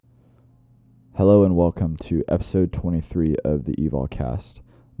Hello and welcome to episode 23 of the Evolcast.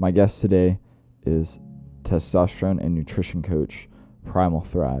 My guest today is testosterone and nutrition coach Primal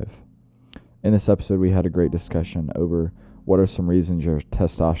Thrive. In this episode, we had a great discussion over what are some reasons your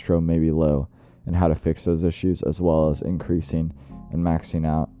testosterone may be low and how to fix those issues, as well as increasing and maxing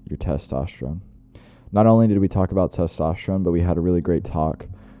out your testosterone. Not only did we talk about testosterone, but we had a really great talk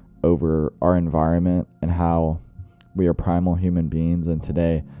over our environment and how we are primal human beings, and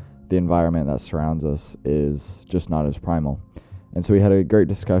today the environment that surrounds us is just not as primal. And so we had a great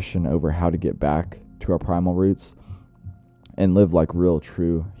discussion over how to get back to our primal roots and live like real,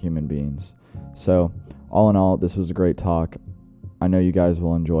 true human beings. So all in all, this was a great talk. I know you guys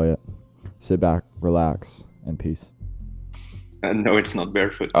will enjoy it. Sit back, relax, and peace. No, it's not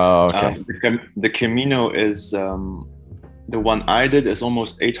barefoot. Oh, okay. The Camino is the one I did is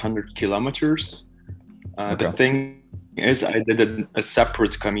almost 800 kilometers. Okay. The thing is, I did a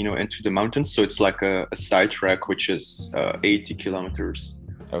separate Camino into the mountains, so it's like a side track, which is 80 kilometers.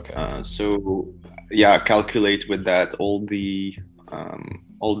 Okay. So yeah, calculate with that all the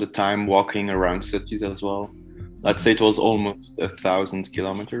time walking around cities as well. Let's say it was almost 1,000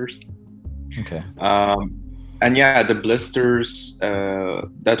 kilometers. Okay. And yeah, the blisters,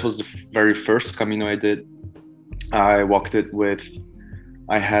 that was the very first Camino I did. I walked it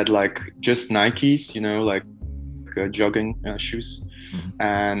I had like just Nikes, like jogging shoes. Mm-hmm.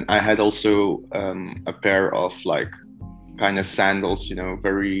 And I had also a pair of like kind of sandals,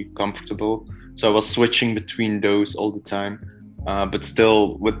 very comfortable. So I was switching between those all the time. But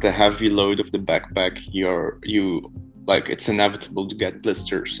still, with the heavy load of the backpack, it's inevitable to get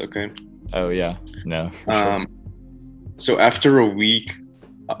blisters, okay? Oh yeah, no, for sure. So after a week,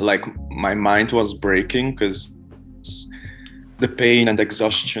 like my mind was breaking because the pain and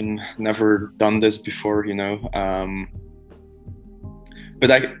exhaustion, never done this before,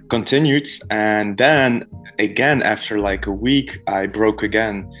 but I continued, and then again after like a week I broke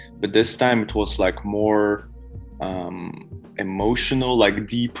again, but this time it was like more emotional, like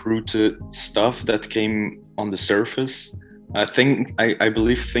deep-rooted stuff that came on the surface. I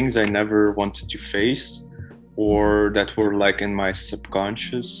believe things I never wanted to face, or that were like in my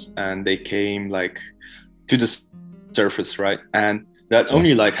subconscious, and they came like to the surface, right? And that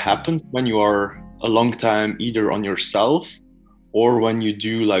only like happens when you are a long time either on yourself or when you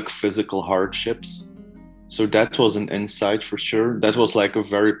do like physical hardships. So that was an insight for sure. That was like a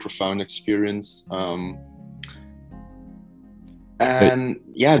very profound experience. And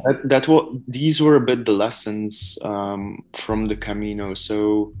yeah, these were a bit the lessons from the Camino.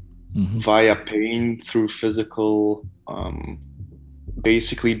 So via pain, through physical,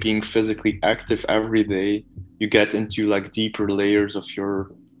 basically being physically active every day, you get into like deeper layers of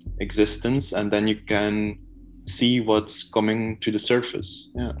your existence, and then you can see what's coming to the surface.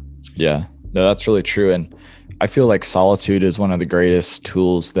 Yeah, no, that's really true. And I feel like solitude is one of the greatest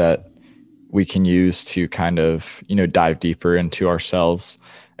tools that we can use to kind of, dive deeper into ourselves.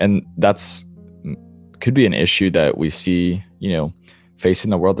 And that's could be an issue that we see,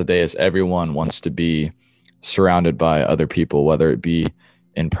 facing the world today, is everyone wants to be surrounded by other people, whether it be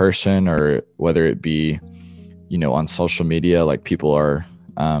in person or whether it be, on social media. Like people are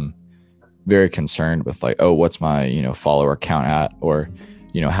very concerned with like, oh, what's my, follower count at, or,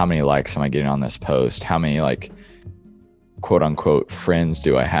 how many likes am I getting on this post? How many like quote unquote friends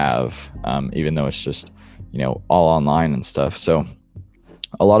do I have? Even though it's just, all online and stuff. So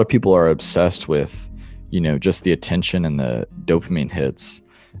a lot of people are obsessed with, just the attention and the dopamine hits.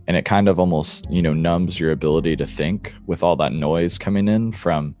 And it kind of almost, numbs your ability to think with all that noise coming in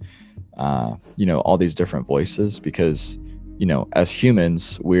from, all these different voices, because, as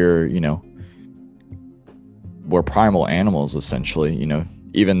humans, we're primal animals, essentially.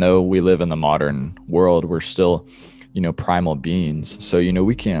 Even though we live in the modern world, we're still, primal beings. So,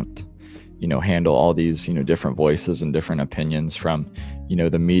 we can't, handle all these, different voices and different opinions from,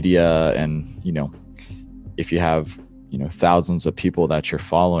 the media. And, if you have, thousands of people that you're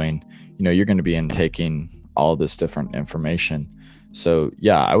following, you're going to be intaking all this different information. So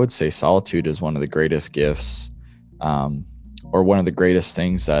yeah, I would say solitude is one of the greatest gifts, or one of the greatest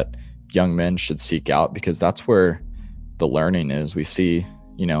things that young men should seek out, because that's where the learning is. We see,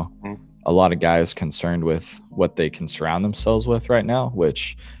 a lot of guys concerned with what they can surround themselves with right now,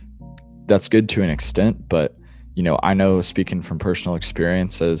 which that's good to an extent. But, I know, speaking from personal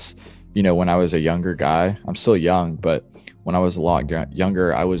experiences, when I was a younger guy, I'm still young, but when I was a lot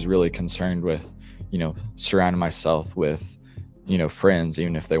younger, I was really concerned with, surrounding myself with, friends,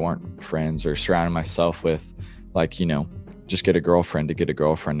 even if they weren't friends, or surrounding myself with like, just get a girlfriend to get a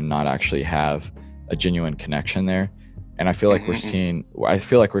girlfriend and not actually have a genuine connection there. And I feel like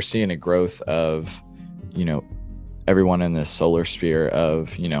Mm-hmm. we're seeing a growth of, you know, everyone in this solar sphere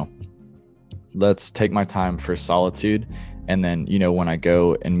of, let's take my time for solitude. And then, when I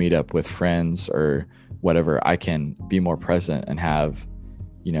go and meet up with friends or whatever, I can be more present and have,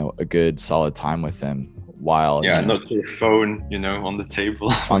 a good solid time with them while, Yeah, not your phone, on the table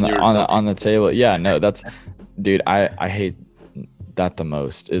on when the you're on the talking. on the table. Yeah, no, that's, dude, I hate that the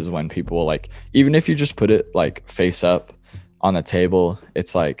most, is when people, like, even if you just put it like face up on the table,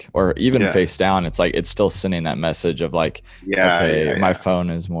 it's like, or even Yeah, face down, it's like it's still sending that message of like, yeah, okay, yeah, my yeah. phone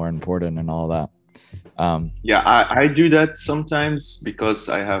is more important and all that. Yeah, I do that sometimes because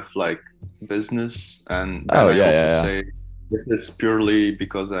I have like business, and then Oh I yeah, also yeah, say this is purely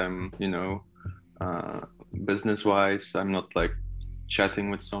because I'm, uh, business wise. I'm not like chatting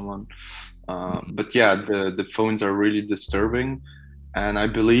with someone. yeah. But yeah, the phones are really disturbing, and I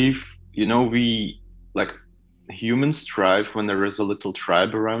believe, we like humans thrive when there is a little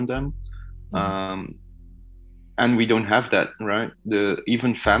tribe around them. Mhm. Um, and we don't have that, right? The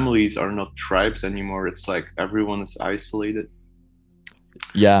even families are not tribes anymore. It's like everyone is isolated,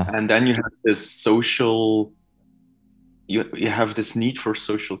 Yeah. and then you have this social, you have this need for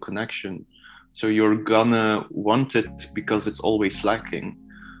social connection, so you're gonna want it because it's always lacking.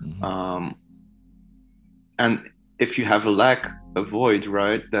 Mhm. um, and if you have a lack, a void,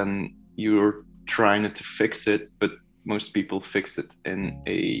 right, then you're trying to fix it, but most people fix it in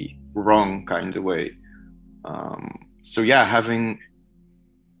a wrong kind of way. So yeah, having,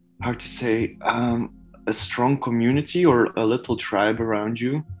 how to say, a strong community or a little tribe around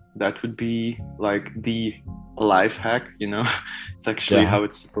you, that would be like the life hack, it's actually Yeah. how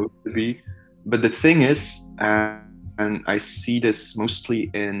it's supposed to be. But the thing is, and I see this mostly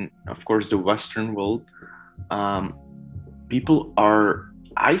in, of course, the Western world, um, people are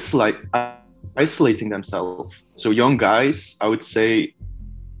isolating themselves. So young guys, I would say,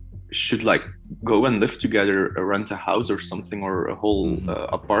 should like go and live together, rent a house or something, or a whole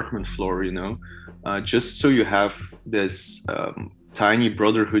Mhm. apartment floor, just so you have this tiny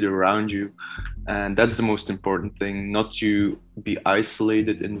brotherhood around you. And that's the most important thing, not to be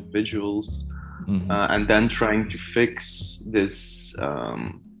isolated individuals, Mhm. and then trying to fix this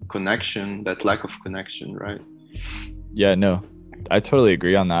connection, that lack of connection, right? Yeah, no, I totally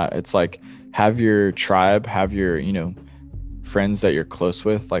agree on that. It's like, have your tribe, have your, friends that you're close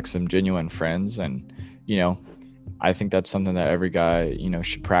with, like some genuine friends. And, you know, I think that's something that every guy,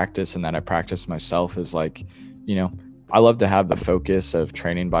 should practice, and that I practice myself, is like, you know, I love to have the focus of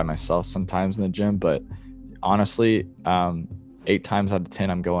training by myself sometimes in the gym, but honestly, 8 times out of 10,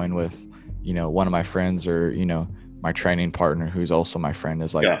 I'm going with, one of my friends, or, my training partner, who's also my friend,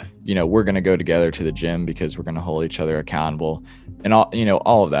 is like, Yeah. we're going to go together to the gym because we're going to hold each other accountable, and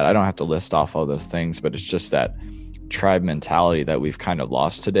all of that. I don't have to list off all those things, but it's just that tribe mentality that we've kind of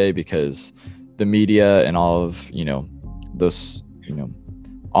lost today, because the media and all of, those,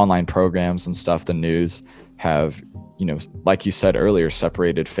 online programs and stuff, the news, have, like you said earlier,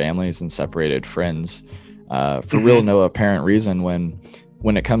 separated families and separated friends, for real, Hmm. no apparent reason.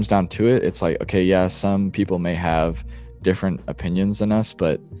 When it comes down to it, it's like, okay, yeah, some people may have different opinions than us,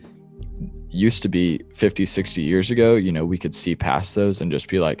 but used to be 50, 60 years ago, we could see past those and just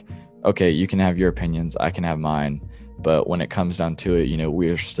be like, okay, you can have your opinions, I can have mine. But when it comes down to it,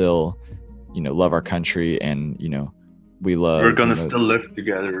 we're still, love our country, and, we We're love, gonna still live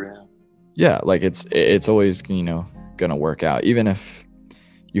together, yeah. yeah, like it's always, gonna work out. Even if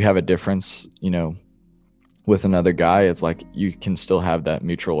you have a difference, with another guy, it's like you can still have that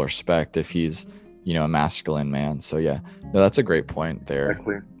mutual respect if he's, a masculine man. So yeah, no, that's a great point there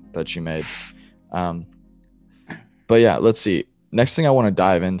Exactly. that you made. Um, but yeah, let's see. Next thing I want to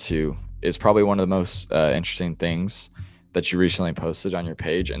dive into is probably one of the most interesting things that you recently posted on your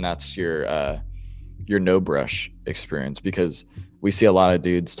page, and that's your no brush experience. Because we see a lot of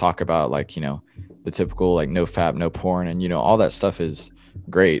dudes talk about, like, the typical, like, no fap, no porn, and all that stuff is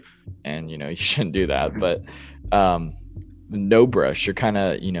great, and you shouldn't do that. But um, the no brush, you're kind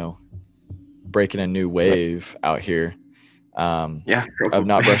of, breaking a new wave out here, um, Yeah, of probably.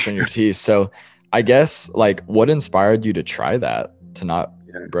 not brushing your teeth. So I guess, like, what inspired you to try that, to not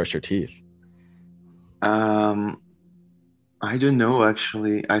Yeah. brush your teeth? Um, I don't know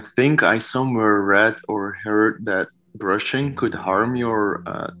actually. I think I somewhere read or heard that brushing could harm your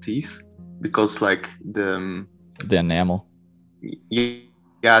teeth, because like The enamel.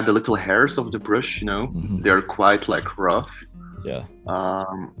 yeah, the little hairs of the brush, they're Hmm. quite like rough. Yeah.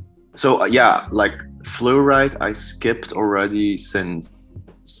 Um, so yeah, like fluoride, I skipped already since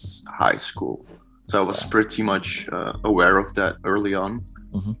high school. So I was Yeah. pretty much aware of that early on.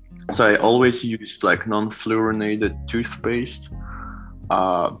 Hmm. So I always used like non-fluorinated toothpaste.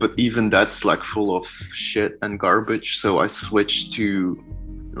 But even that's like full of shit and garbage. So I switched to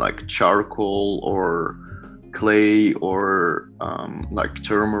like charcoal or clay or like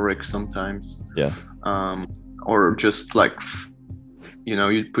turmeric sometimes, Yeah. um, or just like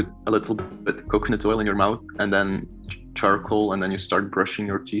you put a little bit coconut oil in your mouth and then charcoal, and then you start brushing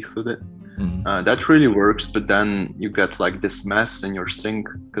your teeth with it. Hmm. That really works, but then you get like this mess in your sink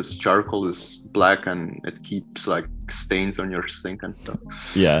because charcoal is black and it keeps like stains on your sink and stuff.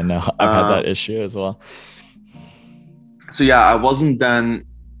 Yeah, no, I've had Uh, that issue as well. so yeah, I wasn't then,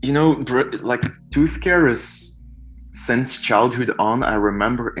 like tooth care is since childhood on. I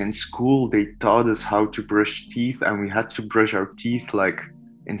remember in school they taught us how to brush teeth, and we had to brush our teeth like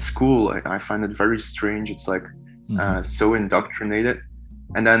in school. I find it very strange. It's like Hmm. so indoctrinated.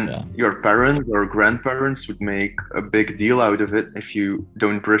 And then Yeah. your parents or grandparents would make a big deal out of it if you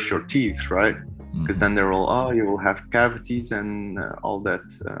don't brush your teeth, right? Because Hmm. then they're all, oh, you will have cavities and all that,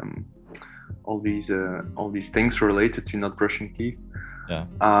 all these things related to not brushing teeth. Yeah.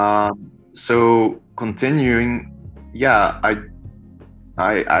 So continuing, yeah,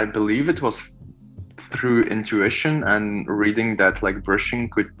 I believe it was through intuition and reading that like brushing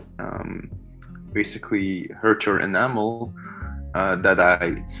could um, basically hurt your enamel, that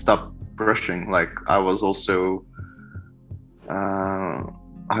I stopped brushing. Like I was also, uh,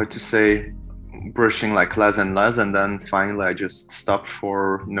 how to say, brushing like less and less, and then finally I just stopped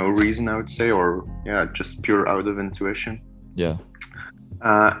for no reason, I would say, or yeah, just pure out of intuition. Yeah.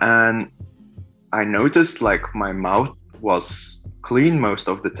 And I noticed like my mouth was clean most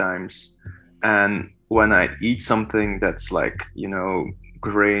of the times, and when I eat something that's like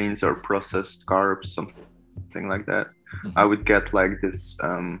grains or processed carbs, something like that, I would get Hmm. like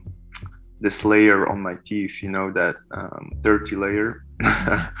this layer on my teeth, that dirty layer. Hmm.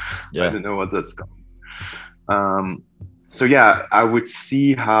 I Yeah. don't know what that's called. Um, so yeah, I would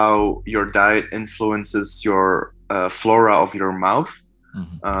see how your diet influences your flora of your mouth.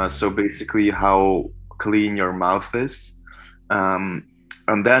 Hmm. So basically, how clean your mouth is. Um,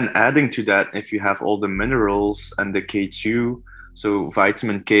 and then adding to that, if you have all the minerals and the K2, so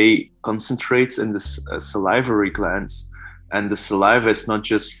vitamin K concentrates in the salivary glands, and the saliva is not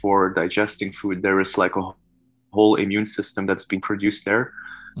just for digesting food. There is like a whole immune system that's being produced there,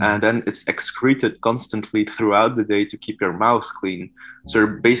 and then Hmm. it's excreted constantly throughout the day to keep your mouth clean. So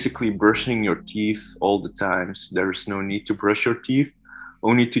you're basically brushing your teeth all the time. So there is no need to brush your teeth,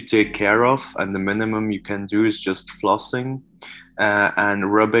 only to take care of, and the minimum you can do is just flossing and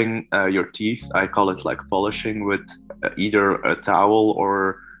rubbing your teeth. I call it like polishing with either a towel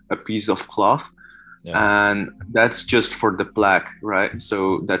or a piece of cloth. Yeah. And that's just for the plaque, right? So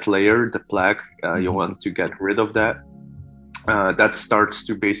that layer, the plaque, you Hmm. want to get rid of that. That starts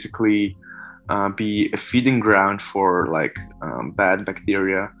to basically be a feeding ground for like bad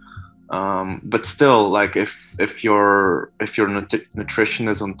bacteria. But still, like if your nutrition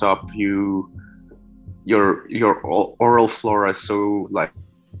is on top, your oral flora is so like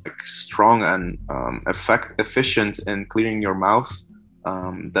strong and efficient in cleaning your mouth,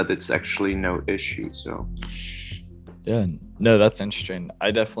 that it's actually no issue. So Yeah. No, that's interesting.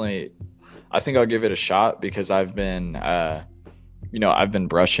 I think I'll give it a shot because I've been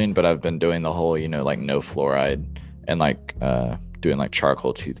brushing, but I've been doing the whole, like no fluoride and like doing like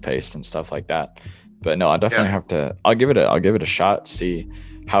charcoal toothpaste and stuff like that. But no, I yeah, definitely have to I'll give it a shot, see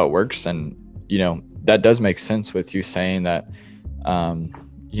how it works. And that does make sense with you saying that um,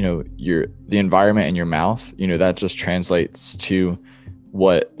 your the environment in your mouth, that just translates to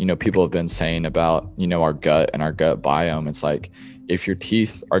what, people have been saying about, our gut and our gut biome. It's like if your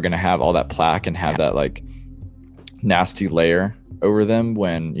teeth are gonna have all that plaque and have that like nasty layer over them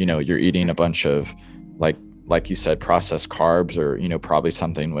when you're eating a bunch of like like you said processed carbs or probably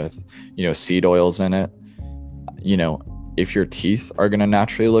something with seed oils in it, you know if your teeth are going to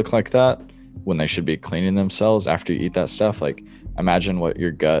naturally look like that when they should be cleaning themselves after you eat that stuff, like imagine what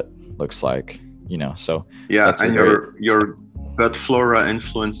your gut looks like. So yeah, that's a and great. your gut flora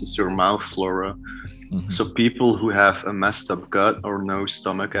influences your mouth flora. So Hmm. people who have a messed up gut or no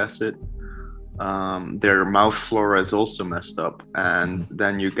stomach acid, their mouth flora is also messed up, and Hmm.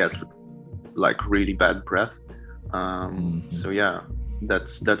 then you get like really bad breath. So Hmm. yeah,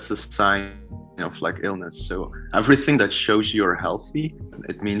 that's a sign of like illness. So everything that shows you're healthy,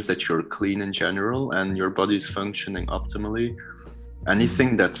 it means that you're clean in general and your body's functioning optimally. Hmm.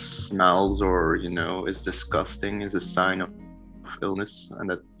 Anything that smells or is disgusting is a sign of illness, and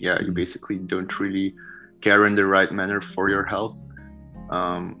that yeah, you basically Hmm. don't really care in the right manner for your health.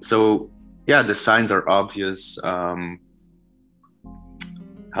 So yeah, the signs are obvious.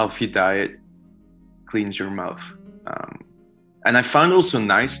 healthy diet cleans your mouth. And I found also a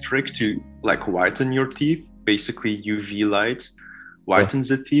nice trick to like whiten your teeth. Basically, UV light whitens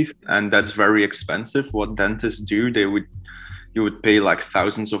the teeth, and that's very expensive. What dentists do, you would pay like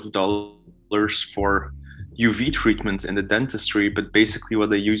thousands of dollars for UV treatment in the dentistry, but basically what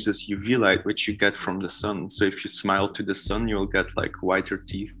they use is UV light, which you get from the sun. So if you smile to the sun, you'll get like whiter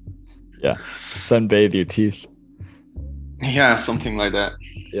teeth. Yeah, sunbathe your teeth. Yeah, something like that.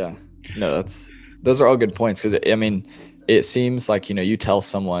 Yeah, no, those are all good points, because I mean, it seems like, you know, you tell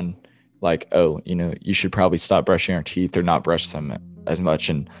someone like, oh, you know, you should probably stop brushing your teeth or not brush them as much,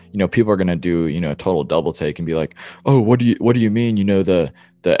 and you know, people are gonna do, you know, a total double take and be like, oh, what do you mean? You know, the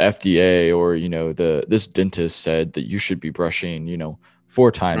FDA, or you know, this dentist said that you should be brushing, you know,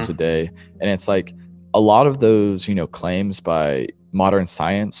 4 times a day, and it's like a lot of those, you know, claims by modern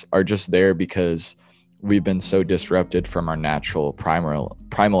science are just there because we've been so disrupted from our natural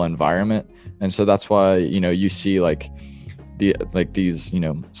primal environment. And so that's why, you know, you see like these, you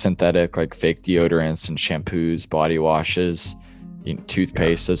know, synthetic like fake deodorants and shampoos, body washes, you know,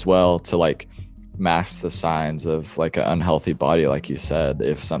 toothpaste as well, to like mask the signs of like an unhealthy body. Like you said,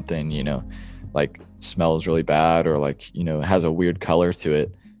 if something, you know, like smells really bad, or like, you know, has a weird color to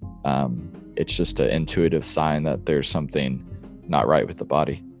it, it's just an intuitive sign that there's something not right with the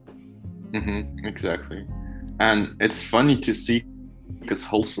body. Exactly. And it's funny to see, because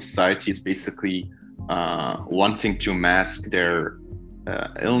whole society is basically wanting to mask their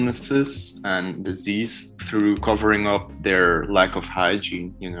illnesses and disease through covering up their lack of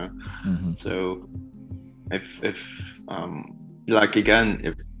hygiene, you know. So if like, again,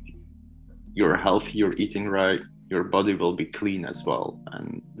 if you're healthy, you're eating right, your body will be clean as well,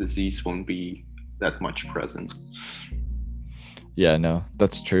 and disease won't be that much present. Yeah, no,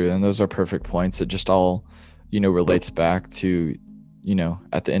 that's true. And those are perfect points. It just all, you know, relates back to, you know,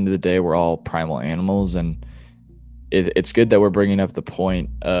 at the end of the day, we're all primal animals. And it's good that we're bringing up the point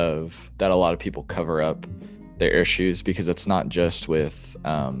of that a lot of people cover up their issues, because it's not just with,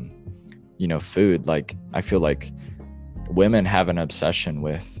 you know, food. Like, I feel like women have an obsession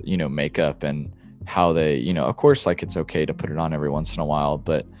with, you know, makeup and how they, you know, of course, like it's okay to put it on every once in a while,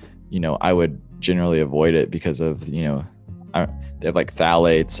 but, you know, I would generally avoid it because of, you know, they have like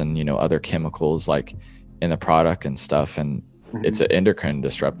phthalates and, you know, other chemicals like in the product and stuff. And it's an endocrine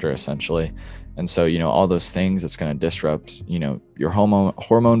disruptor essentially. And so, you know, all those things, it's going to disrupt, you know, your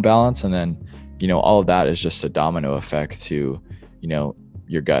hormone balance. And then, you know, all of that is just a domino effect to, you know,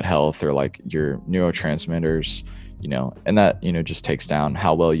 your gut health or like your neurotransmitters, you know, and that, you know, just takes down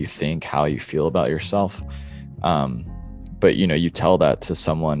how well you think, how you feel about yourself. But, you know, you tell that to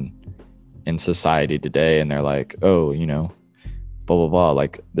someone in society today and they're like, oh, you know, blah, blah, blah.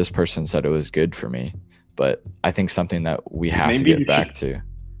 Like, this person said it was good for me. But I think something that we have to get back to.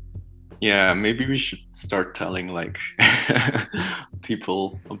 Yeah, maybe we should start telling like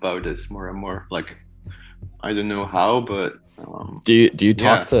people about this more and more. Like, I don't know how, but do you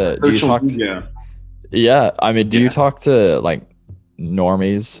talk to social media? Yeah, I mean, do you talk to like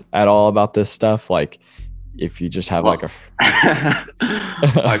normies at all about this stuff? Like, if you just have like a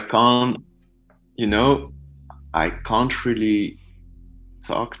I can't, you know, I can't really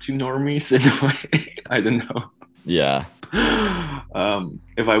talk to normies in a way. I don't know. Yeah.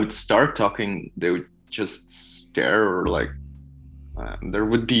 If I would start talking, they would just stare, or like there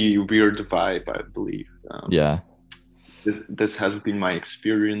would be a weird vibe, I believe. Yeah. This has been my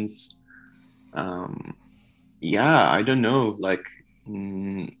experience. Yeah, I don't know. Like,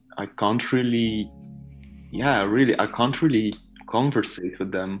 I can't really. Yeah, really, I can't really conversate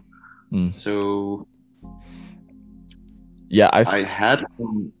with them. So. Yeah, I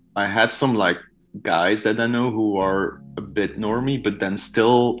had some like guys that I know who are a bit normie, but then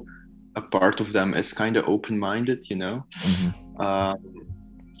still a part of them is kind of open-minded, you know.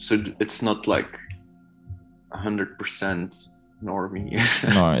 So it's not like 100% normie.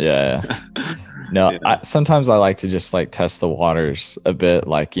 No, yeah. No, yeah. Sometimes I like to just like test the waters a bit,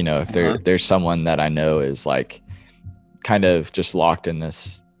 like, you know, if there's someone that I know is like kind of just locked in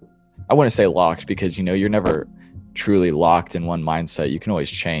this. I wouldn't say locked, because, you know, you're never truly locked in one mindset. You can always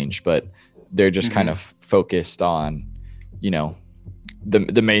change, but they're just kind of focused on, you know,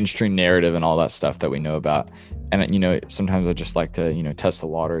 the mainstream narrative and all that stuff that we know about. And, you know, sometimes I just like to, you know, test the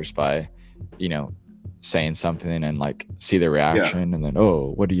waters by, you know, saying something and like see their reaction, and then,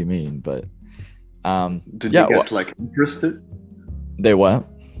 oh, what do you mean? But do they get like interested? They what?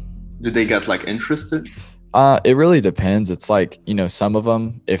 Do they get like interested? It really depends. It's like, you know, some of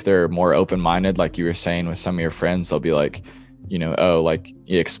them, if they're more open-minded, like you were saying with some of your friends, they'll be like, you know, oh, like,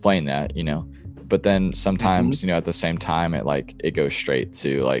 you explain that, you know. but then Mm-hmm. sometimes, at the same time, it goes straight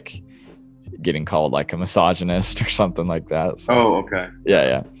to like getting called like a misogynist or something like that. So Oh, okay. yeah,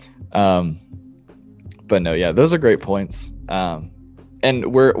 Yeah, yeah. But no, yeah, those are great points. And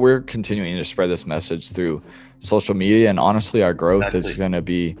we're continuing to spread this message through social media, and honestly, our growth is exactly. going to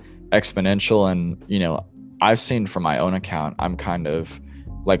be exponential. And I've seen from my own account, I'm kind of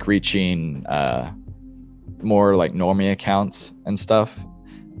like reaching more like normie accounts and stuff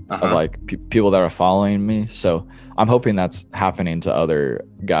of Uh-huh. like people that are following me. So I'm hoping that's happening to other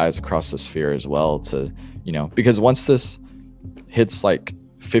guys across the sphere as well. To because once this hits like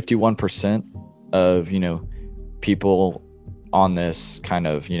 51% of people on this kind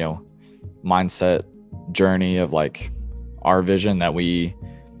of mindset journey of like our vision that we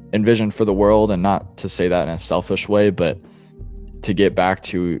envision for the world, and not to say that in a selfish way, but to get back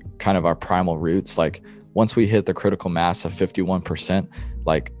to kind of our primal roots. Like once we hit the critical mass of 51%,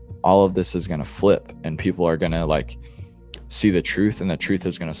 like all of this is going to flip, and people are going to like see the truth, and the truth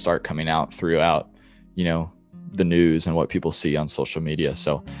is going to start coming out throughout the news and what people see on social media.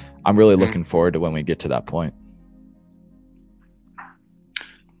 So I'm really Mm-hmm. looking forward to when we get to that point.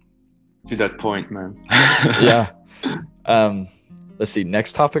 To that point, man. Yeah. Let's see.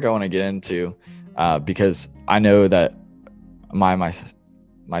 Next topic I want to get into, because I know that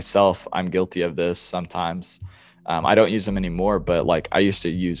myself, I'm guilty of this sometimes. I don't use them anymore, but like I used to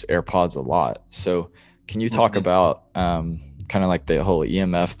use AirPods a lot. So can you talk Mhm. about kind of like the whole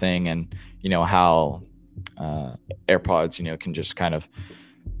EMF thing, and how AirPods can just kind of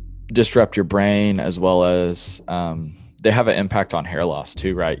disrupt your brain, as well as they have an impact on hair loss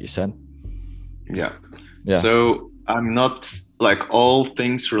too, right? You said. Yeah. Yeah. So I'm not like all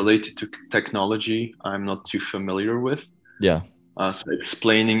things related to technology, I'm not too familiar with. Yeah. So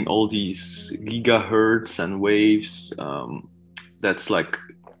explaining all these gigahertz and waves, that's like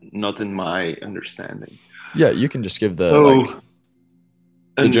not in my understanding. Yeah, you can just give So,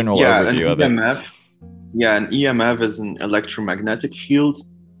 the general an overview of it. EMF, yeah, an EMF is an electromagnetic field,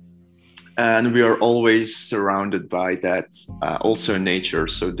 and we are always surrounded by that. Also in nature,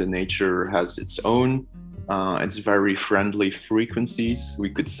 so the nature has its own. It's very friendly frequencies. We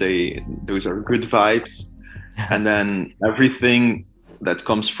could say those are good vibes, and then everything that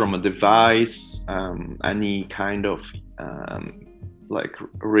comes from a device, any kind of um, like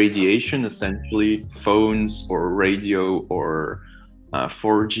radiation, essentially phones or radio or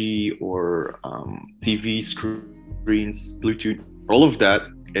 4G or TV screens, Bluetooth, all of that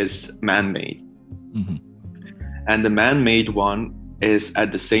is man-made. Mm-hmm. And the man-made one is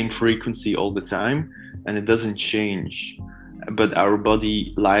at the same frequency all the time, and it doesn't change. But our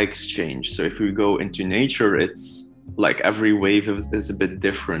body likes change. So if we go into nature, it's like every wave is a bit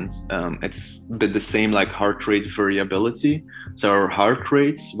different. It's a bit the same like heart rate variability. So our heart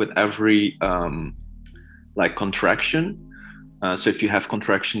rates with every like contraction. So if you have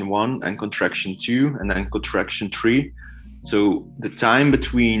contraction 1 and contraction 2 and then contraction 3, so the time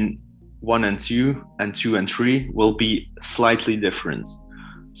between 1 and 2 and 2 and 3 will be slightly different.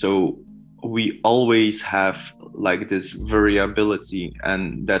 So we always have like this variability,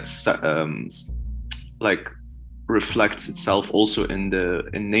 and that's like reflects itself also in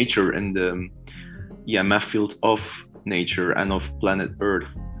nature, in the EMF field of nature and of planet Earth.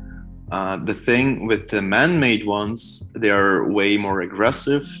 The thing with the man-made ones, they are way more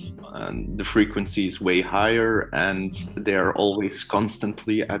aggressive, and the frequency is way higher, and they are always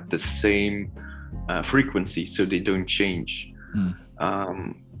constantly at the same frequency, so they don't change.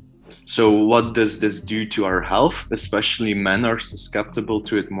 Mm. So what does this do to our health? Especially men are susceptible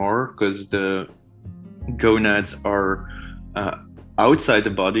to it more because the gonads are outside the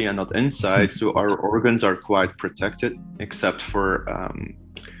body and not inside, so our organs are quite protected, except for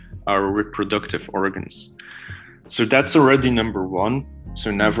our reproductive organs. So that's already number one. So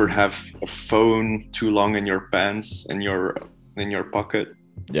never have a phone too long in your pants, in your pocket,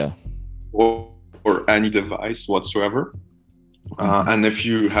 Yeah. or any device whatsoever. And if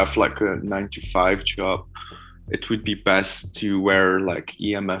you have like a 9 to 5 job, it would be best to wear like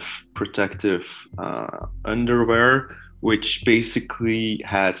EMF protective underwear, which basically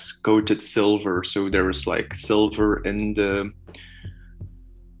has coated silver. So there is like silver in the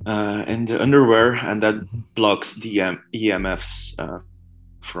underwear, and that blocks the EMFs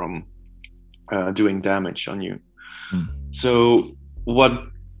from doing damage on you. Mm. So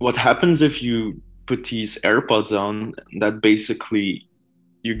what happens if you put these AirPods on? That basically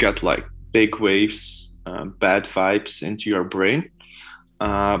you get like big waves, bad vibes into your brain.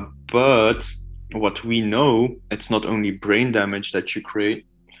 But what we know, it's not only brain damage that you create,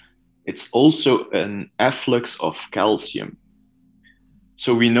 it's also an efflux of calcium.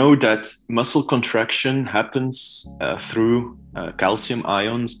 So we know that muscle contraction happens through calcium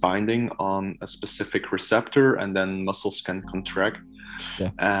ions binding on a specific receptor, and then muscles can contract. Yeah.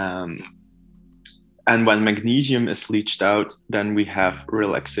 And when magnesium is leached out, then we have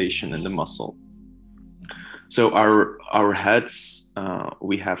relaxation in the muscle. So our heads,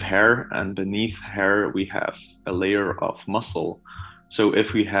 we have hair, and beneath hair we have a layer of muscle. So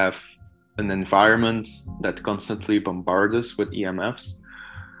if we have an environment that constantly bombards us with EMFs,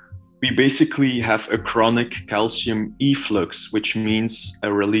 we basically have a chronic calcium efflux, which means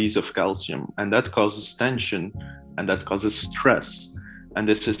a release of calcium, and that causes tension, and that causes stress. And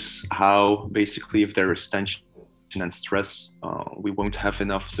this is how basically, if there is tension and stress, we won't have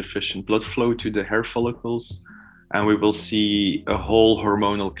enough sufficient blood flow to the hair follicles, and we will see a whole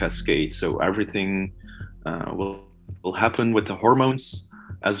hormonal cascade. So everything will happen with the hormones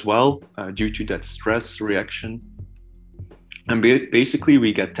as well, due to that stress reaction. And basically,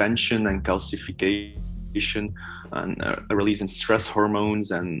 we get tension and calcification, and a release in stress hormones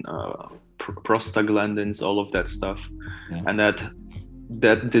and prostaglandins, all of that stuff. Yeah. And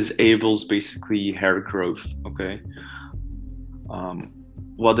that disables basically hair growth. Okay.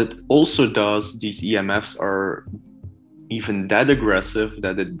 What it also does, these EMFs are even that aggressive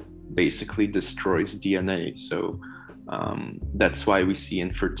that it basically destroys DNA. So that's why we see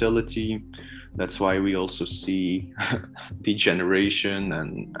infertility. That's why we also see degeneration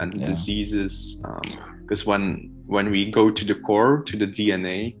and diseases. Because when we go to the core, to the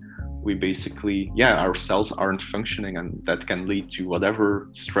DNA, we basically, our cells aren't functioning, and that can lead to whatever: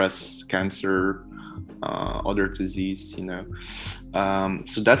 stress, cancer, other disease,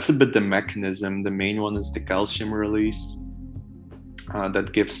 so that's a bit the mechanism. The main one is the calcium release,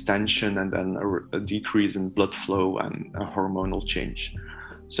 that gives tension, and then a decrease in blood flow and a hormonal change.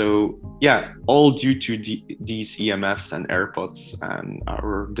 So all due to these EMFs and AirPods and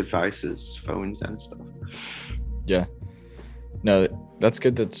our devices, phones and stuff. Yeah. No, that's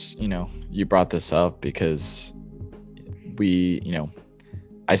good. That's, you brought this up, because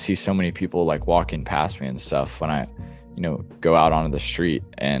I see so many people like walking past me and stuff when I, go out onto the street,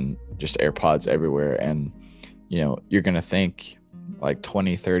 and just AirPods everywhere. And, you're going to think like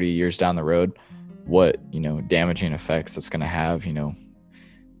 20, 30 years down the road, what, damaging effects that's going to have,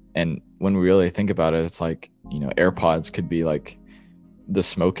 and when we really think about it, it's like, AirPods could be like the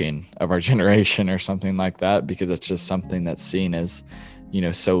smoking of our generation or something like that, because it's just something that's seen as,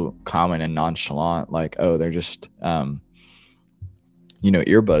 so common and nonchalant, like, oh, they're just,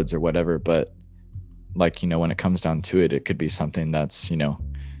 earbuds or whatever. But like, when it comes down to it, it could be something that's,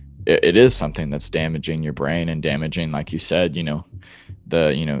 it is something that's damaging your brain and damaging, like you said,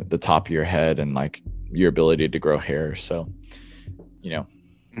 the top of your head and like your ability to grow hair. So,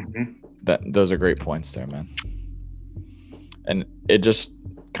 that those are great points there, man. And it just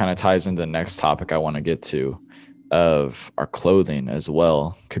kind of ties into the next topic I want to get to, of our clothing as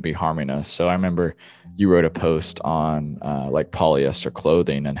well could be harming us. So I remember you wrote a post on like polyester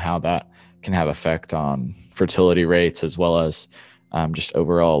clothing and how that can have effect on fertility rates, as well as just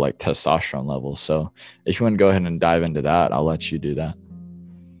overall like testosterone levels. So if you want to go ahead and dive into that, I'll let you do that.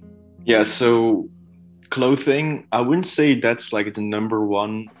 Yeah, so clothing, I wouldn't say that's like the number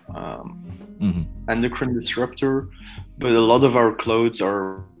one endocrine disruptor, but a lot of our clothes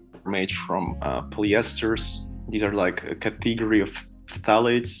are made from polyesters. These are like a category of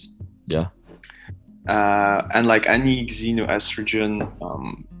phthalates. Yeah. And like any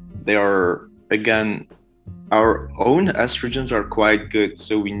xenoestrogen, they are, again, our own estrogens are quite good.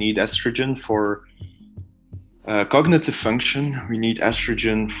 So we need estrogen for cognitive function. We need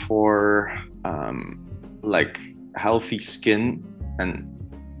estrogen for like healthy skin, and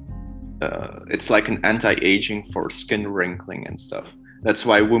it's like an anti-aging for skin wrinkling and stuff. That's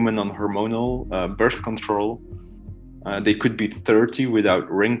why women on hormonal birth control, they could be 30 without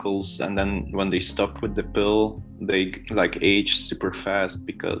wrinkles, and then when they stop with the pill, they like age super fast,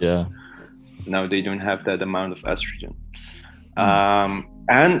 because now they don't have that amount of estrogen.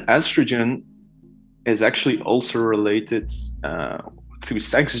 And estrogen is actually also related through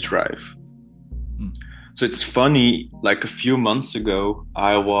sex drive. So it's funny, like a few months ago,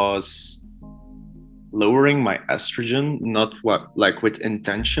 I was lowering my estrogen, not with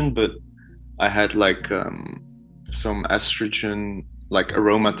intention, but I had like some estrogen, like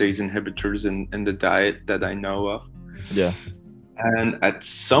aromatase inhibitors in the diet that I know of. Yeah. And at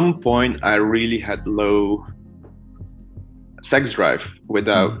some point, I really had low sex drive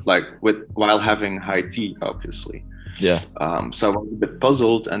while having high T, obviously. Yeah. So I was a bit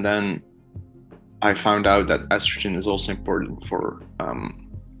puzzled, and then I found out that estrogen is also important for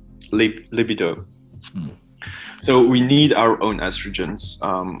libido. So we need our own estrogens.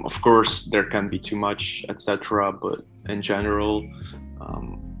 Of course, there can be too much, etc. But in general,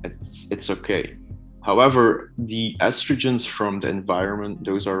 it's okay. However, the estrogens from the environment,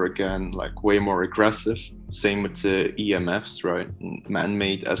 those are again like way more aggressive. Same with the EMFs, right?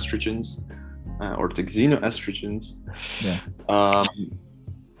 Man-made estrogens or the xenoestrogens. Yeah. Um,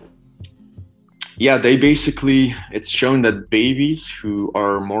 yeah, they basically, it's shown that babies who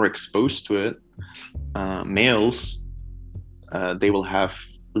are more exposed to it, males, they will have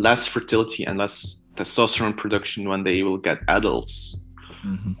less fertility and less testosterone production when they will get adults.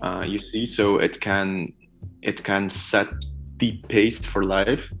 Hmm. You see, so it can set the pace for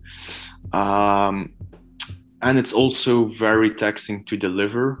life, um, and it's also very taxing to the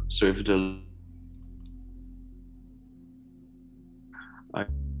liver. So if the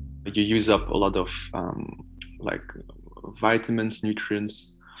you use up a lot of like vitamins,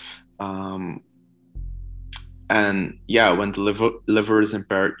 nutrients, um, and yeah, when the liver is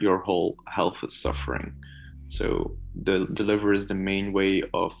impaired, your whole health is suffering. So the liver is the main way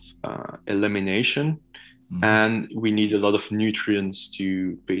of elimination, Hmm. and we need a lot of nutrients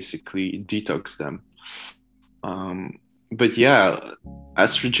to basically detox them. But yeah,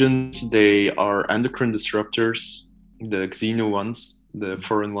 estrogens, they are endocrine disruptors, the xeno ones, the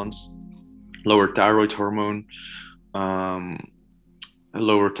foreign ones, lower thyroid hormone, um,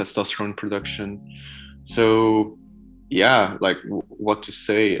 lower testosterone production. So yeah, like what to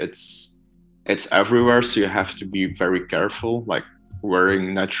say, it's everywhere, so you have to be very careful, like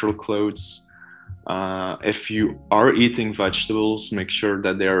wearing natural clothes. If you are eating vegetables, make sure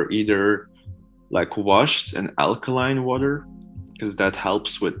that they are either like washed in alkaline water, because that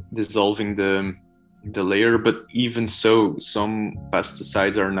helps with dissolving the layer. But even so, some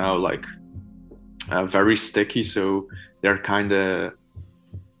pesticides are now like very sticky, so they're kind of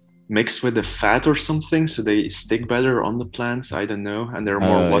mixed with the fat or something, so they stick better on the plants. I don't know, and they're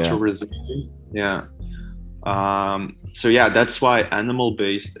more Oh water yeah. resistant. Yeah. So yeah, that's why animal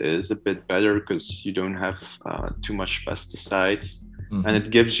based is a bit better, because you don't have too much pesticides, and Hmm. it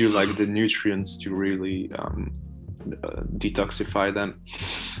gives you like the nutrients to really detoxify them.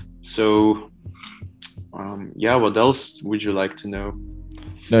 So yeah, what else would you like to know?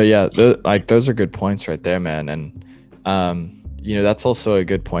 No, yeah, like those are good points right there, man. And that's also a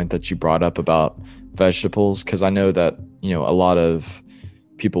good point that you brought up about vegetables, because I know that a lot of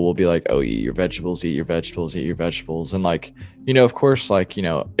people will be like, "Oh, eat your vegetables, eat your vegetables, eat your vegetables," and like of course, like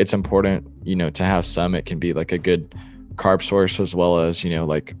it's important to have some. It can be like a good carb source as well as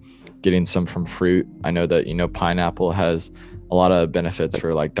like getting some from fruit. I know that pineapple has a lot of benefits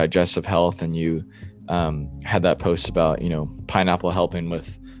for like digestive health, and you had that post about pineapple helping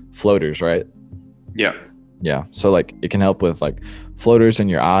with floaters, right? Yeah. Yeah. So like it can help with like floaters in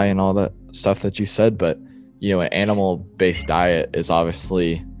your eye and all that stuff that you said, but an animal based diet is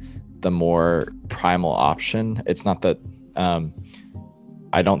obviously the more primal option. It's not that um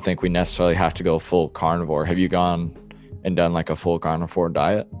I don't think we necessarily have to go full carnivore. Have you gone and done like a full carnivore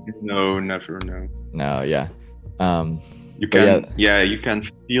diet? No, never. No. No, yeah. Um You but yeah, can, yeah, you can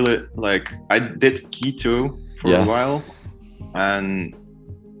feel it. Like I did keto for a yeah. while, and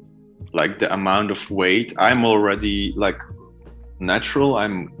like the amount of weight, I'm already like natural.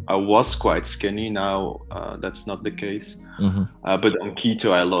 I was quite skinny. Now that's not the case. Hmm. But on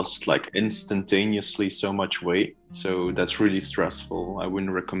keto, I lost like instantaneously so much weight. So that's really stressful. I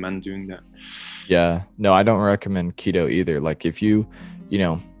wouldn't recommend doing that. Yeah. No, I don't recommend keto either. Like if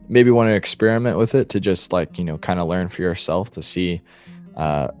maybe want to experiment with it to just like, kind of learn for yourself to see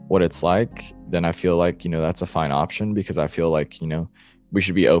what it's like, then I feel like, that's a fine option, because I feel like, we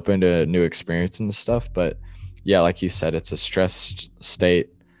should be open to new experiences and stuff. But yeah, like you said, it's a stress state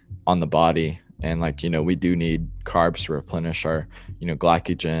on the body. And like, we do need carbs to replenish our,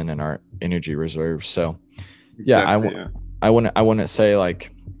 glycogen and our energy reserves. So yeah, Exactly. Yeah. I wouldn't say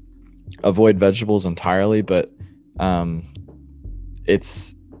like avoid vegetables entirely, but um,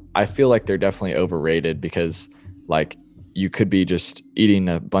 it's I feel like they're definitely overrated, because like you could be just eating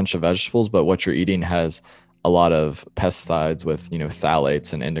a bunch of vegetables, but what you're eating has a lot of pesticides with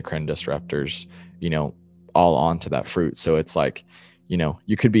phthalates and endocrine disruptors, you know, all onto that fruit. So it's like,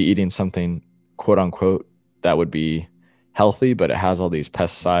 you could be eating something quote unquote that would be healthy, but it has all these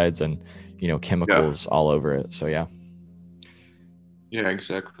pesticides and Yeah. chemicals all over it. So yeah, Yeah.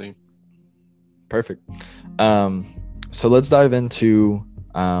 Exactly. perfect. Um, so let's dive into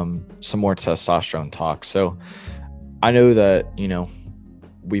some more testosterone talk. So I know that,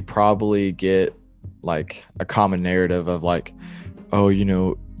 we probably get like a common narrative of like, oh, you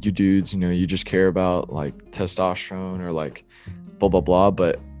dudes, you just care about like testosterone or like blah, blah, blah.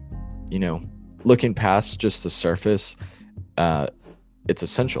 But, you know, looking past just the surface, uh, it's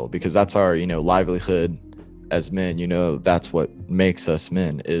essential because that's our, livelihood as men. That's what makes us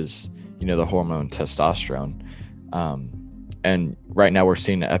men is, the hormone testosterone. Um, and right now we're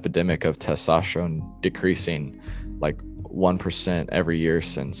seeing an epidemic of testosterone decreasing like 1% every year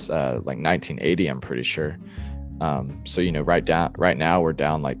since like 1980, I'm pretty sure. So right now we're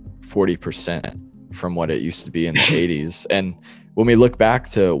down like 40% from what it used to be in the 80s. And when we look back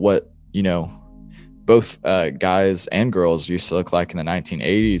to what both guys and girls used to look like in the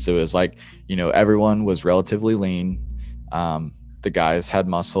 1980s, it was like everyone was relatively lean. The guys had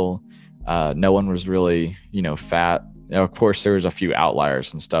muscle. No one was really fat. Of course, there was a few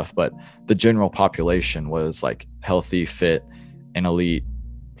outliers and stuff, but the general population was like healthy, fit, and elite,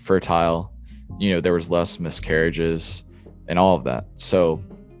 fertile. There was less miscarriages and all of that. So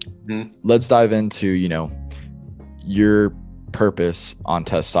let's dive into your purpose on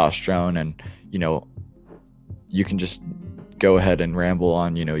testosterone, and you can just go ahead and ramble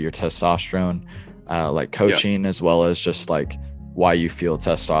on your testosterone like coaching, as well as just like why you feel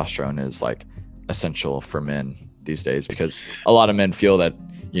testosterone is like essential for men these days, because a lot of men feel that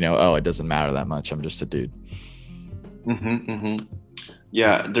oh, it doesn't matter that much, I'm just a dude.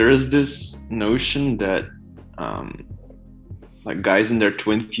 Yeah, there is this notion that like guys in their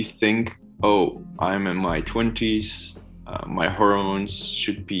 20s think, oh, I'm in my 20s, my hormones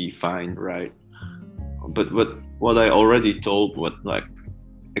should be fine, right? But what I already told, what like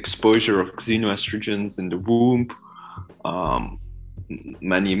exposure of xenoestrogens in the womb, um,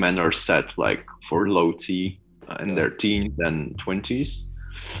 many men are set like for low T in their teens and 20s,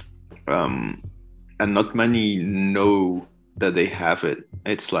 and not many know that they have it.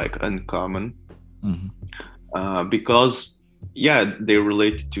 It's like uncommon. Because they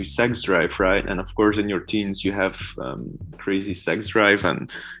relate to sex drive, right? And of course in your teens you have crazy sex drive,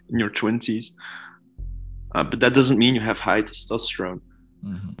 and in your 20s, but that doesn't mean you have high testosterone.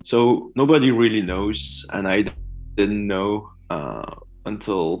 So nobody really knows, and I didn't know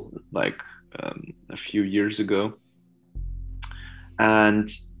until like a few years ago. And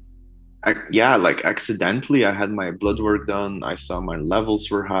like accidentally I had my blood work done, I saw my levels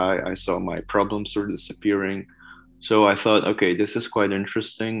were high, I saw my problems were disappearing. So I thought, okay, this is quite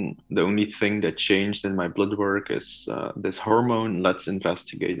interesting. The only thing that changed in my blood work is this hormone. Let's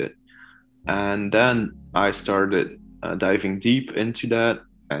investigate it. And then I started diving deep into that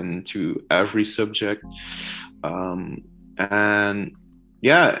and to every subject. And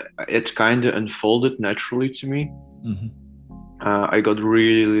it kind of unfolded naturally to me. I got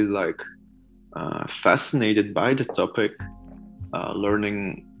really like fascinated by the topic,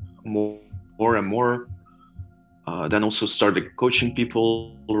 learning more and more. Then also started coaching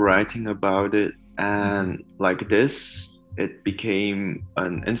people, writing about it, and like this, it became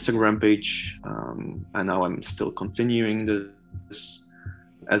an Instagram page, and now I'm still continuing this.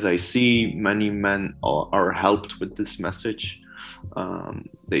 As I see many men are helped with this message,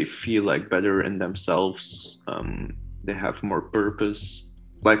 they feel like better in themselves, they have more purpose,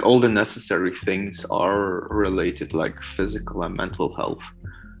 like all the necessary things are related, like physical and mental health,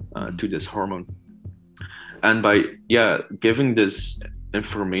 to this hormone. And by giving this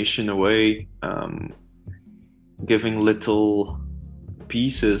information away, giving little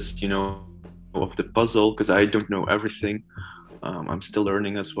pieces of the puzzle, because I don't know everything, I'm still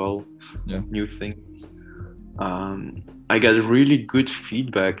learning as well, new things. I get really good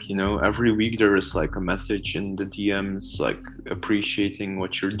feedback, every week there is like a message in the DMs like appreciating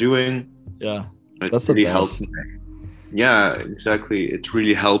what you're doing. That's really helped. Yeah, exactly, it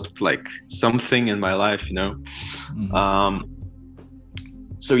really helped like something in my life.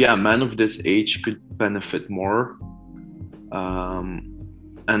 So men of this age could benefit more,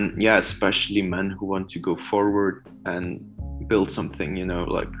 and especially men who want to go forward and build something,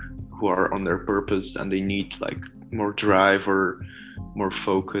 like who are on their purpose and they need like more drive or more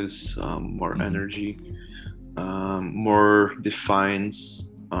focus, more energy, more defines.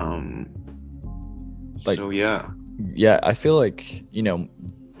 I feel like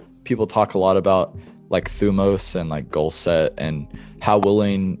people talk a lot about like thumos and like goal set and how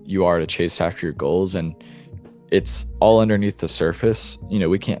willing you are to chase after your goals, and it's all underneath the surface.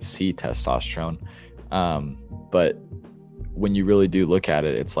 We can't see testosterone, but when you really do look at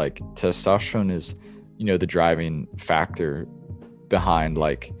it, it's like testosterone is the driving factor behind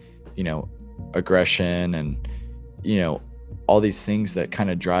like aggression and all these things that kind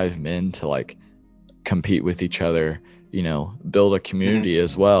of drive men to like compete with each other, build a community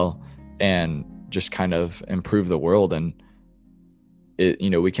as well, and just kind of improve the world. And it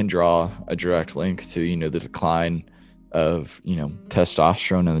we can draw a direct link to the decline of, you know,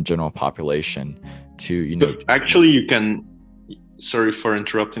 testosterone in the general population to, you know, But actually, you can. Sorry for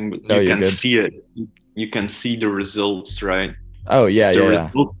interrupting, but no, you you're can good. see it. You can see the results, right? Oh yeah, If the yeah, yeah.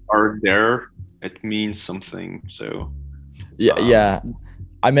 results are there, it means something. So Yeah, um, yeah.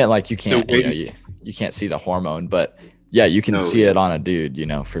 I meant like the you know, way. you can't see the hormone, but yeah, you can No, see yeah, it on a dude, you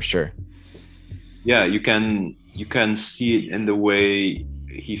know, for sure. yeah. You can see it in the way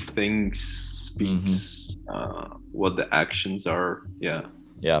he thinks, Hmm. speaks, what the actions are. Yeah,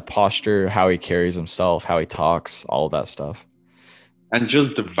 Yeah, posture, how he carries himself, how he talks, all of that stuff. and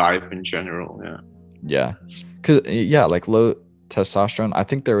just the vibe in general. Yeah. Yeah. Cause yeah, like low testosterone. I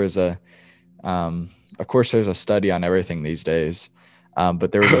think there was um, of course there's a study on everything these days.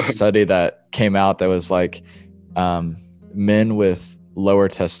 But there was a study that came out that was like, um, men with lower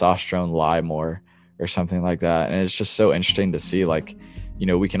testosterone lie more or something like that. And it's just so interesting to see, like, you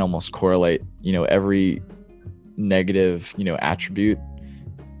know, we can almost correlate, you know, every negative, you know, attribute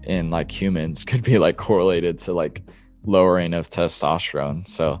in like humans could be like correlated to like lowering of testosterone.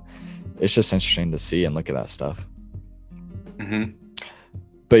 So it's just interesting to see and look at that stuff. Hmm.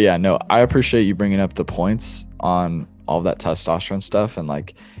 But yeah, no, I appreciate you bringing up the points on all that testosterone stuff. And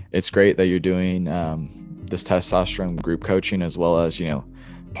like, it's great that you're doing this testosterone group coaching, as well as, you know,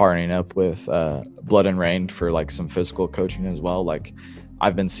 partnering up with Blood and Rain for like some physical coaching as well. Like,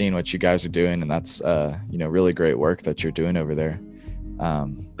 I've been seeing what you guys are doing, and that's, you know, really great work that you're doing over there. So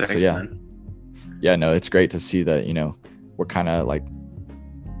Thanks, yeah, man. yeah, no, it's great to see that, you know, we're kind of like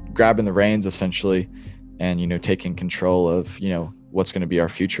grabbing the reins essentially, and, you know, taking control of, you know, what's going to be our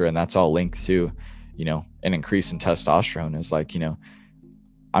future. And that's all linked to, you know, an increase in testosterone. Is like, you know,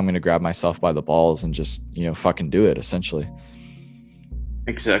 I'm going to grab myself by the balls and just, you know, fucking do it essentially.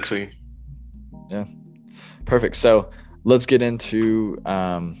 Exactly. Yeah, perfect. So let's get into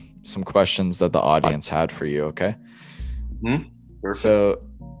some questions that the audience had for you. Okay, Hmm. Perfect. so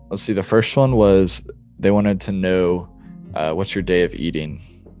let's see, the first one was, they wanted to know, what's your day of eating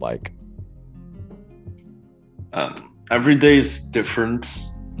like? Every day is different.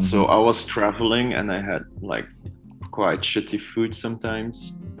 So I Mm-hmm. was traveling and I had like quite shitty food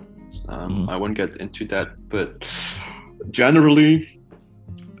sometimes. I Mm-hmm. won't get into that, but generally,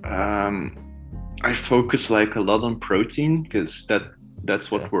 um, I focus like a lot on protein because that's Yeah,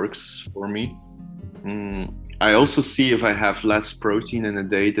 what works for me. I also see if I have less protein in a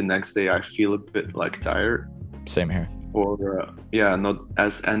day, the next day I feel a bit like tired same here. or yeah, not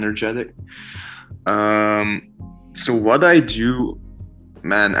as energetic. Um, so what I do,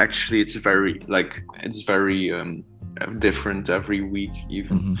 man, actually, it's very different every week.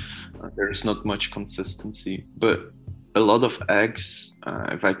 Even Mm-hmm. there's not much consistency, but a lot of eggs.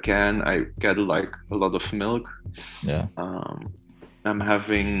 If I can, I get like a lot of milk. Yeah. Um, I'm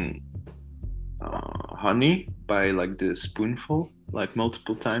having honey by like the spoonful, like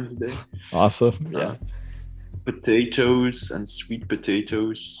multiple times a day. Awesome. Uh, Yeah. Potatoes and sweet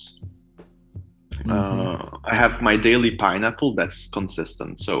potatoes. Mm-hmm. I have my daily pineapple that's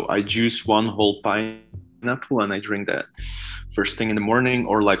consistent. So I juice one whole pineapple and I drink that first thing in the morning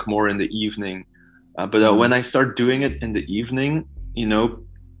or like more in the evening. But when Mm. I start doing it in the evening, you know,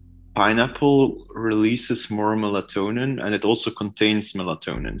 pineapple releases more melatonin and it also contains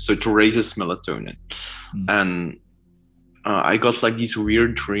melatonin. So it raises melatonin. Mm. And I got like these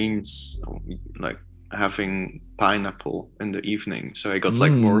weird dreams, like having pineapple in the evening. So I got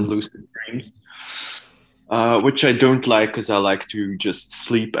like more Mm. lucid dreams, which I don't like because I like to just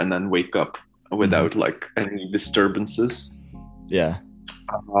sleep and then wake up Mm-hmm. without like any disturbances. Yeah.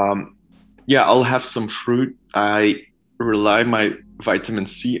 Um, yeah, I'll have some fruit. I rely my vitamin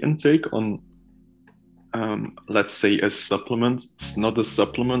C intake on, let's say, a supplement. It's not a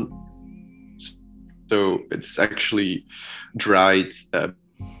supplement, so it's actually dried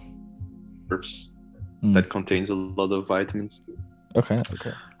herbs Mm. that contains a lot of vitamins. Okay.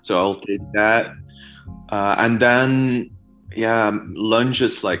 Okay. So I'll take that, and then yeah, lunch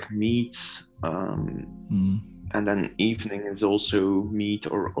is like meat, Mm. and then evening is also meat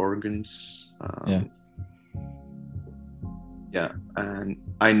or organs. Yeah. Yeah, and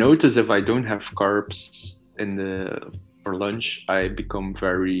I notice if I don't have carbs in the for lunch, I become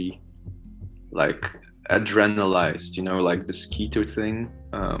very like adrenalized, like this keto thing.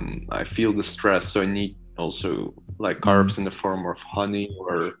 I feel the stress, so I need also like Mm. carbs in the form of honey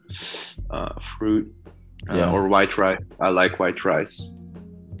or fruit Yeah. or white rice. I like white rice.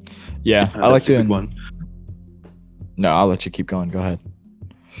 Yeah. I like That's a good one. doing. No, I'll let you keep going. Go ahead.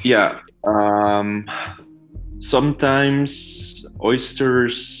 Yeah. Sometimes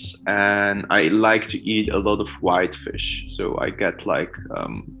oysters, and I like to eat a lot of white fish. So I get like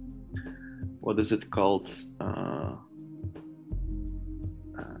what is it called?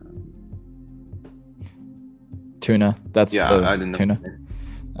 Tuna. That's Yeah, the I didn't tuna. know.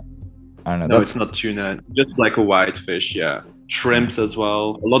 I don't know. No, That's it's not tuna. Just like a white fish. Yeah, shrimps as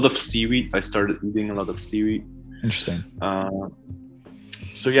well. A lot of seaweed. I started eating a lot of seaweed. interesting.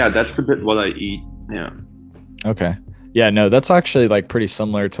 So yeah, that's a bit what I eat. Yeah. Okay. Yeah, no, that's actually like pretty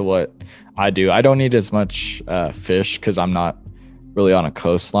similar to what I do. I don't eat as much fish because I'm not really on a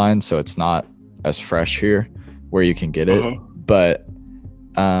coastline, so it's not as fresh here where you can get it. Uh-huh. But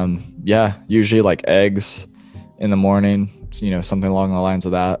yeah, usually like eggs in the morning, something along the lines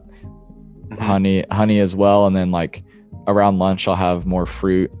of that. Honey as well, and then like around lunch I'll have more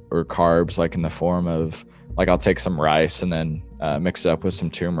fruit or carbs, like in the form of like I'll take some rice and then mix it up with some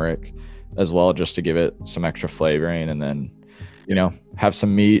turmeric as well, just to give it some extra flavoring, and then have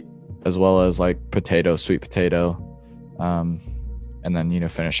some meat as well as like sweet potato, and then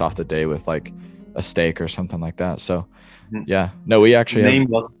finish off the day with like a steak or something like that. So yeah, no, we actually name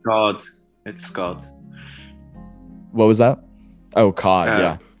was Scott. It's Scott. What was that? Oh, cod.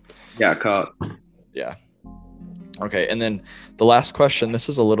 Yeah. Yeah, cod. Yeah. Okay. And then the last question, this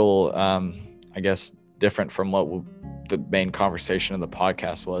is a little, I guess, different from what the main conversation of the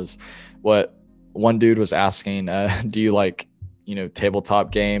podcast was. What one dude was asking, do you like,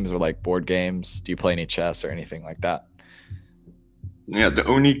 tabletop games or like board games? Do you play any chess or anything like that? Yeah, the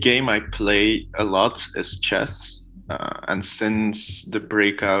only game I play a lot is chess. And since the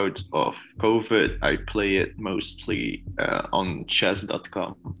breakout of COVID, I play it mostly on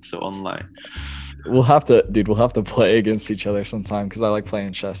chess.com, so online. We'll have to play against each other sometime because I like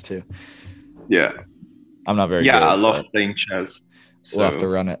playing chess too. Yeah. I'm not very good. Yeah, I love playing chess. So we'll have to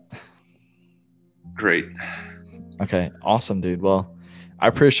run it. Great. Okay, awesome, dude. Well, I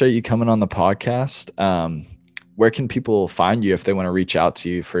appreciate you coming on the podcast. Where can people find you if they want to reach out to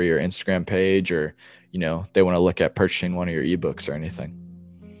you for your Instagram page, or they want to look at purchasing one of your ebooks or anything?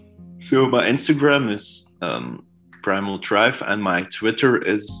 So my Instagram is Primal Drive, and my Twitter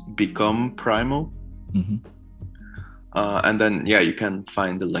is Become Primal. Mm-hmm. And then you can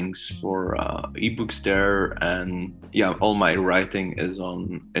find the links for ebooks there, and all my writing is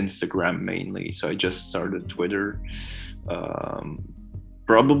on Instagram mainly. So I just started Twitter.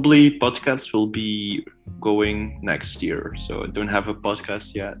 Probably podcasts will be going next year. So I don't have a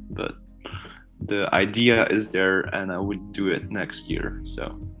podcast yet, but the idea is there, and I would do it next year.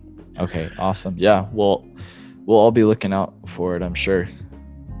 So okay, awesome. Yeah, well, we'll all be looking out for it, I'm sure.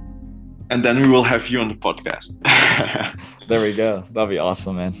 And then we will have you on the podcast. There we go. That'd be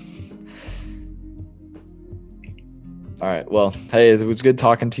awesome, man. All right. Well, hey, it was good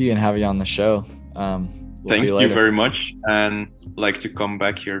talking to you and have you on the show. Thank you very much, and like to come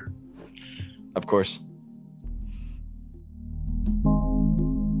back here. Of course.